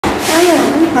Hi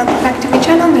everyone, welcome back to my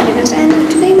channel. My name is Anne,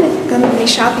 and today we're going to be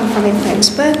shopping for my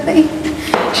friend's birthday.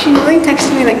 She really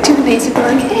texted me like 2 days ago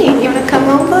like, hey, you want to come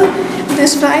over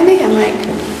this Friday? I'm like,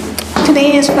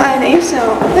 today is Friday,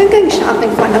 so we're going shopping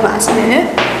for the last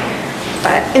minute.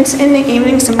 But it's in the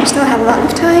evening, so we still have a lot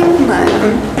of time, but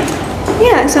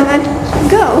yeah, so let's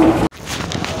go.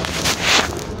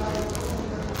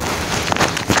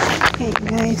 Okay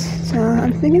guys, so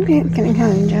I'm thinking of getting her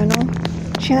a journal.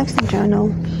 She likes the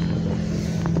journal.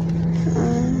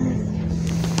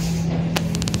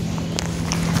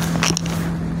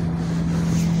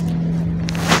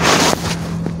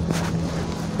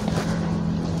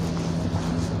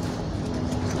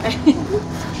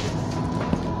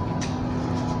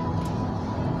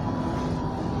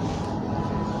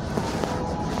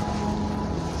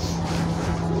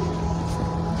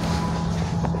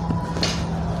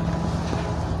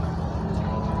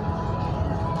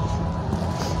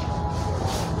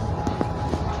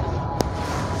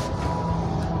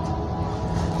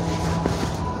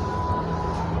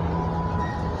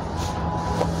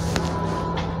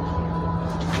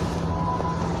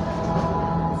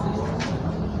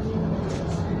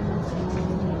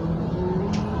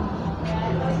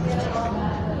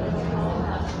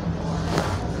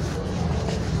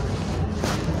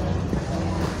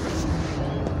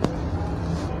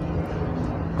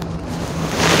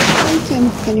 I'm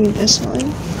getting this one.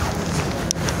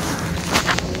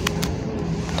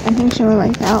 I think she would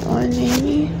like that one,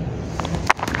 maybe.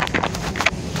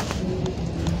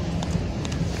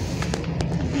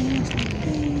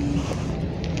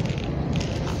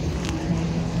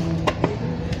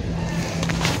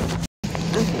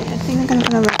 Okay, I think I'm gonna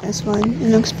go with this one. It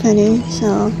looks pretty,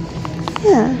 so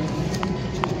yeah.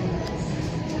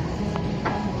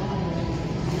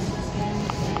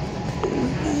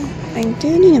 I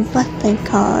do need a birthday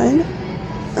card.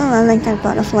 Oh, I like that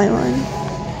butterfly one.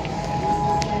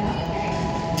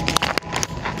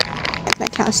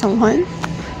 That castle one.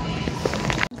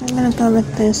 I'm gonna go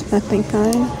with this birthday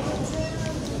card.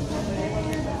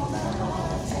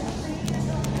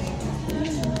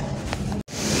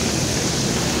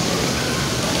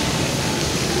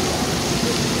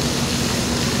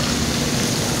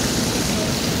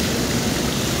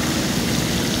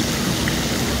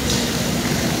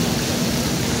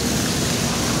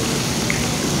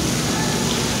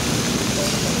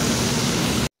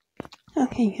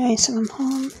 Okay guys, so I'm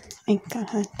home. I got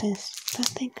her this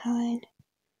birthday card.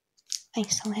 I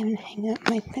still haven't hung up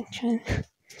my picture.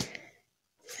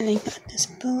 And I got this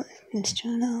book, this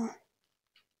journal.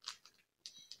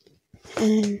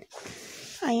 And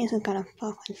I also got a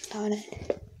chocolate started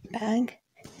bag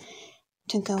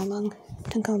to go along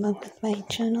with my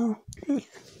journal.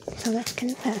 So let's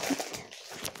get it back.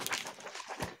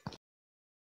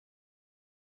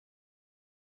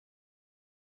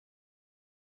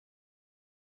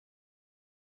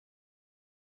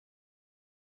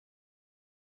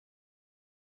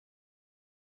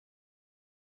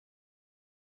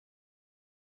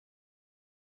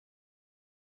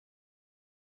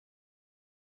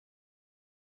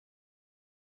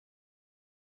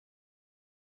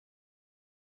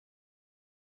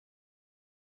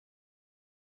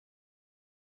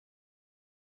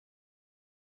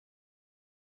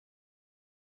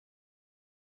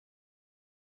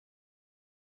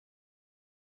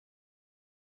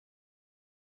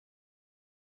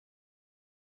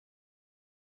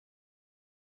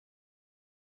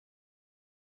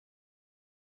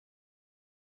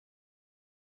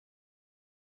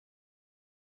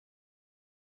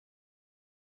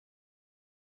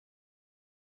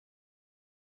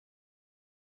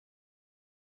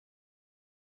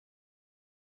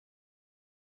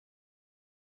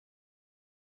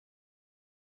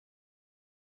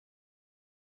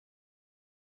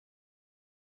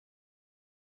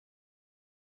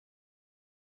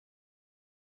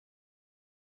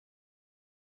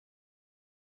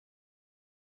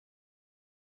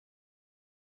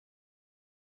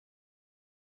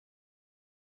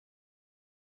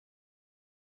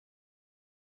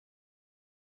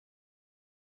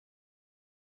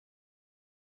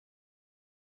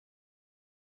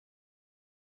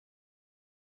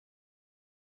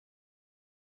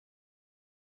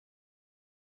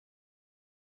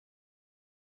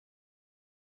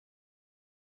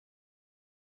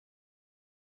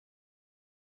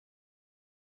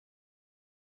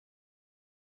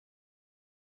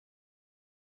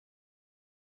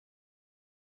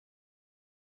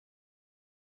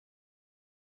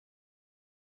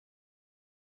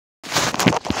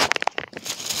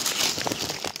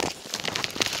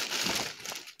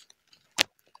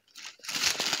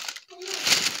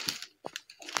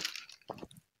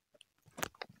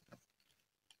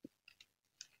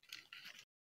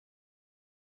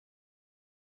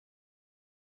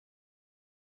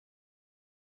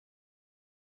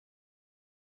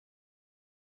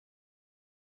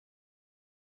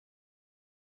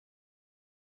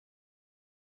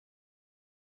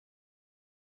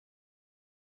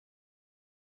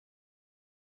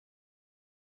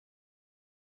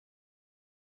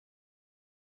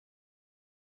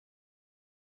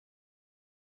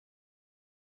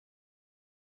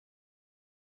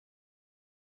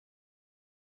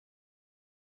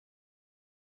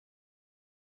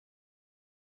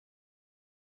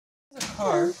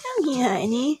 car. Come here,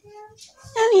 honey.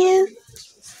 Come here.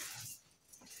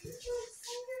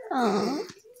 Aww.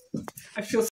 I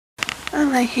feel.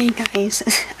 Alright, hey guys.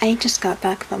 I just got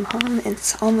back from home.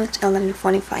 It's almost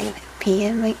 11:45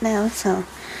 p.m. right now, so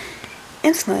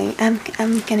it's late.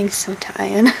 I'm getting so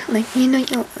tired. Like, you know,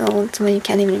 you're old when you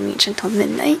can't even reach until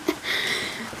midnight.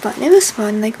 But it was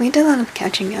fun. Like, we did a lot of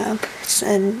catching up,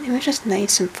 and it was just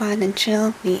nice and fun and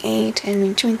chill. We ate and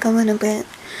we drank a little bit.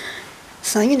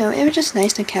 So, you know, it was just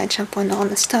nice to catch up on all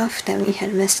the stuff that we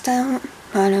had missed out.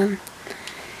 But,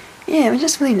 yeah, it was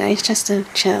just really nice just to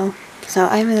chill. So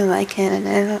I really like it,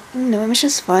 and you know, it was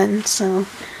just fun. So,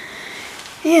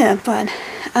 yeah, but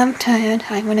I'm tired.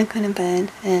 I want to go to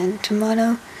bed, and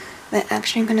tomorrow we're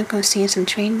actually gonna go see some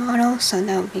train models, so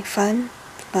that would be fun.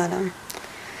 But,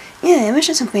 yeah, it was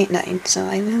just a great night, so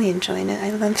I really enjoyed it. I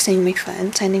love seeing my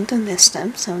friends. I need to miss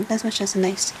them, so that was just a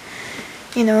nice,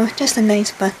 you know, just a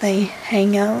nice birthday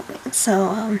hangout.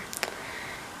 So,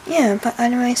 yeah, but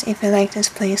otherwise, if you like this,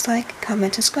 please like,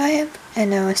 comment, subscribe,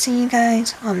 and I will see you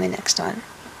guys on my next one.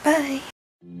 Bye!